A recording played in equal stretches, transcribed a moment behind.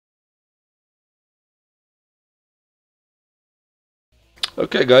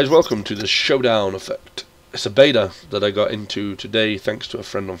Okay guys, welcome to the Showdown effect. It's a beta that I got into today thanks to a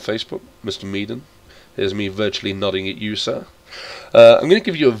friend on Facebook, Mr. Meaden. Here's me virtually nodding at you, sir. I'm going to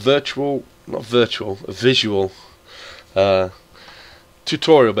give you a visual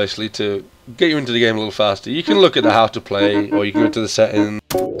tutorial basically to get you into the game a little faster. You can look at the how to play, or you can go to the settings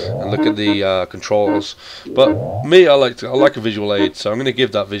and look at the controls. But me, I like a visual aid, so I'm going to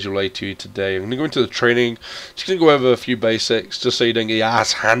give that visual aid to you today. I'm going to go into the training, just going to go over a few basics, just so you don't get your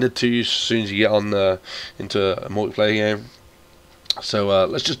ass handed to you as soon as you get on into a multiplayer game. So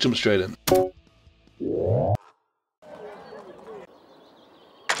let's just jump straight in.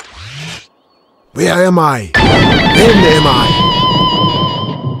 Where am I? When am I?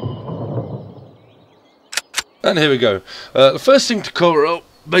 And here we go. The first thing to cover up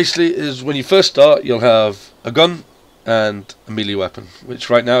basically is when you first start, you'll have a gun and a melee weapon, which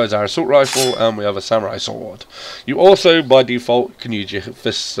right now is our assault rifle, and we have a samurai sword. You also by default can use your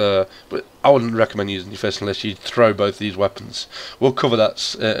fists, but I wouldn't recommend using your fists unless you throw both these weapons. We'll cover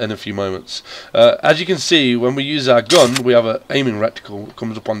that in a few moments. As you can see, when we use our gun, we have an aiming reticle that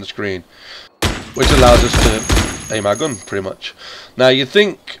comes up on the screen, which allows us to aim our gun pretty much. Now you'd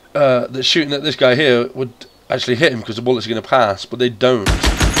think that shooting at this guy here would actually hit him because the bullets are going to pass, but they don't.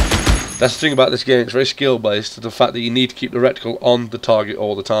 That's the thing about this game, it's very skill based, the fact that you need to keep the reticle on the target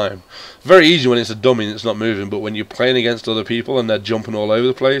all the time. Very easy when it's a dummy and it's not moving, but when you're playing against other people and they're jumping all over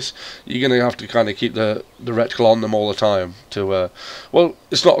the place, you're going to have to kind of keep the reticle on them all the time to, well,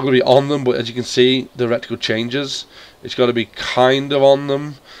 it's not going to be on them, but as you can see, the reticle changes. It's got to be kind of on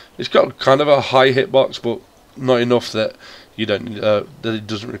them. It's got kind of a high hitbox, but not enough that you don't that it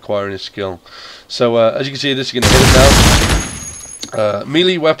doesn't require any skill. So as you can see, this is going to hit it now.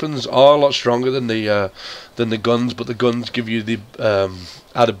 Melee weapons are a lot stronger than the guns, but the guns give you the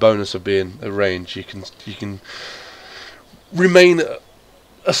added bonus of being at range. You can remain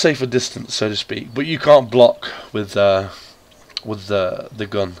a safer distance, so to speak, but you can't block with the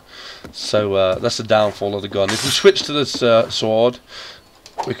gun. So that's the downfall of the gun. If we switch to this sword,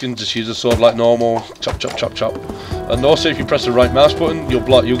 we can just use the sword like normal, chop, chop, chop, chop. And also, if you press the right mouse button, you'll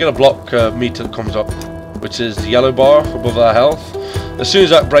get a block meter that comes up, which is the yellow bar above our health. As soon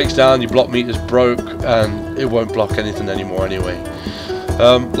as that breaks down, your block meter's broke, and it won't block anything anymore anyway.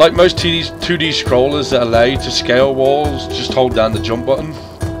 Like most 2D scrollers that allow you to scale walls, just hold down the jump button,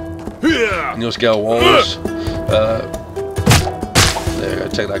 and you'll scale walls. There you go,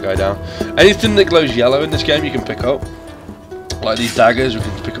 take that guy down. Anything that glows yellow in this game you can pick up. Like these daggers, we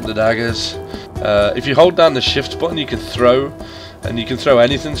can pick up the daggers. If you hold down the shift button, you can throw, and you can throw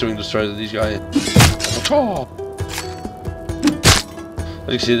anything, so we can just throw these guys. As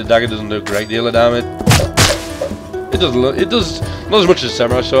you can see, the dagger doesn't do a great deal of damage. It does not as much as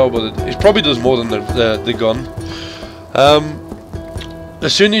samurai sword, but it probably does more than the gun.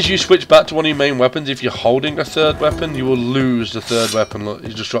 As soon as you switch back to one of your main weapons, if you're holding a third weapon, you will lose the third weapon. Look, it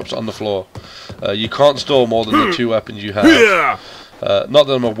just drops it on the floor. You can't store more than the two weapons you have. Not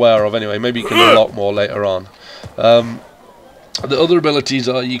that I'm aware of anyway. Maybe you can unlock more later on. The other abilities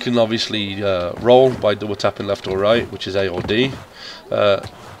are you can obviously roll by double tapping left or right, which is A or D.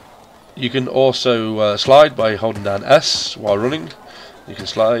 You can also slide by holding down S while running. You can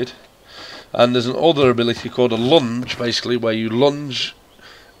slide. And there's another ability called a lunge, basically, where you lunge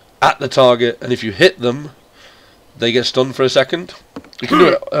at the target, and if you hit them, they get stunned for a second. You can do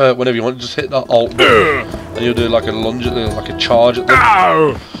it whenever you want. Just hit that Alt button, and you'll do like a lunge at them, like a charge at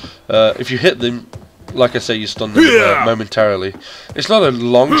them. If you hit them, like I say, you stun them momentarily. It's not a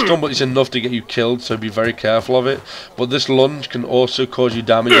long stun, but it's enough to get you killed, so be very careful of it. But this lunge can also cause you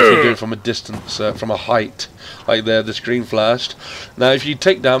damage if you do it from a distance, from a height. Like there, the screen flashed. Now, if you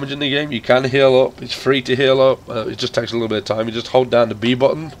take damage in the game, you can heal up. It's free to heal up. It just takes a little bit of time. You just hold down the B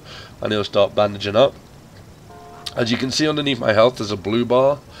button, and it'll start bandaging up. As you can see underneath my health, there's a blue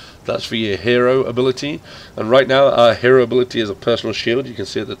bar. That's for your hero ability. And right now, our hero ability is a personal shield. You can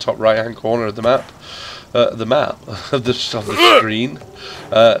see at the top right-hand corner of the map. Of the screen.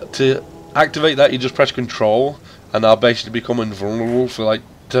 To activate that, you just press Control, and I'll basically become invulnerable for like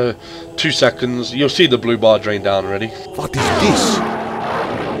 2 seconds. You'll see the blue bar drain down already. What is this?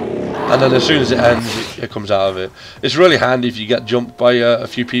 And then as soon as it ends, it comes out of it. It's really handy if you get jumped by a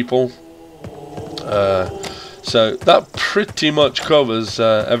few people. So that pretty much covers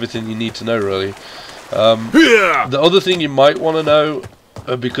everything you need to know, really. The other thing you might want to know,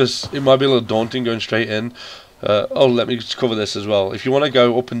 because it might be a little daunting going straight in. Oh, let me just cover this as well. If you want to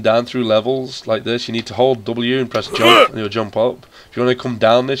go up and down through levels like this, you need to hold W and press jump, and you'll jump up. If you want to come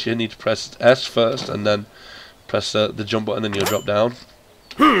down this, you need to press S first, and then press the jump button, and you'll drop down.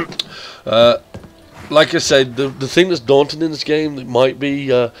 like I said, the thing that's daunting in this game that might be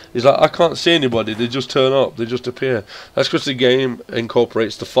is like I can't see anybody. They just turn up. They just appear. That's because the game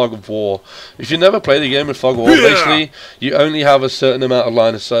incorporates the fog of war. If you never play the game with fog of war, basically you only have a certain amount of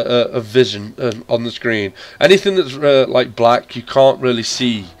line of vision on the screen. Anything that's like black, you can't really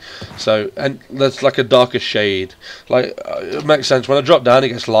see. So, and that's like a darker shade. Like it makes sense. When I drop down, it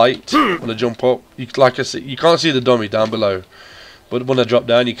gets light. When I jump up, like I said, you can't see the dummy down below. But when I drop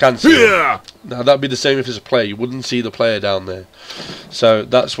down, you can see him. Now, that'd be the same if it's a player. You wouldn't see the player down there. So,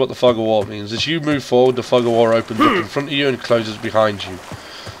 that's what the fog of war means. As you move forward, the fog of war opens up in front of you and closes behind you.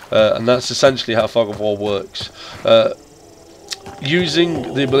 And that's essentially how fog of war works.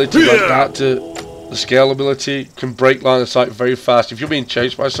 Using the ability like that the scale ability can break line of sight very fast. If you're being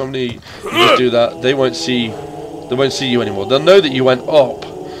chased by somebody, you just do that. They won't see you anymore. They'll know that you went up,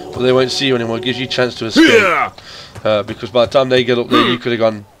 but they won't see you anymore. It gives you a chance to escape. Because by the time they get up there, you could have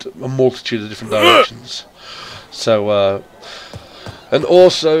gone a multitude of different directions. So, and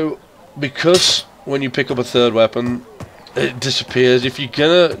also because when you pick up a third weapon, it disappears. If you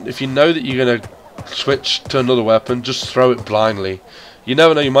know that you're gonna switch to another weapon, just throw it blindly. You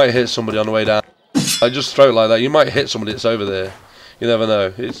never know; you might hit somebody on the way down. I just throw it like that. You might hit somebody that's over there. You never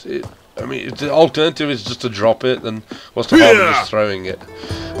know. I mean, the alternative is just to drop it. Then what's the harm in just throwing it?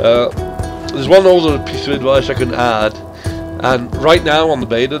 There's one other piece of advice I can add, and right now on the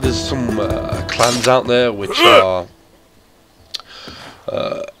beta there's some clans out there which are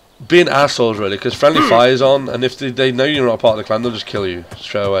being assholes really, because friendly fire's on, and if they know you're not a part of the clan, they'll just kill you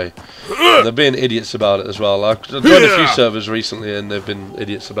straight away. And they're being idiots about it as well. I've joined a few servers recently and they've been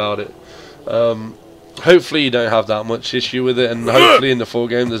idiots about it. Hopefully you don't have that much issue with it, and hopefully in the full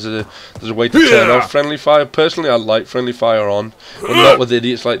game there's a way to turn off friendly fire. Personally, I like friendly fire on, but not with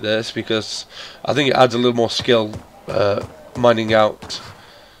idiots like this, because I think it adds a little more skill minding out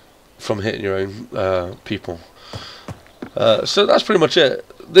from hitting your own people. So that's pretty much it.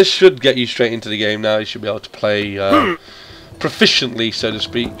 This should get you straight into the game now. You should be able to play proficiently, so to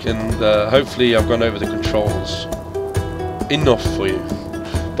speak, and hopefully I've gone over the controls enough for you.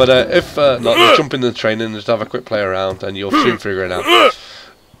 But if not, just jump in the training and just have a quick play around and you'll soon figure it out.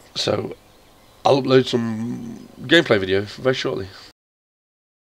 So, I'll upload some gameplay video very shortly.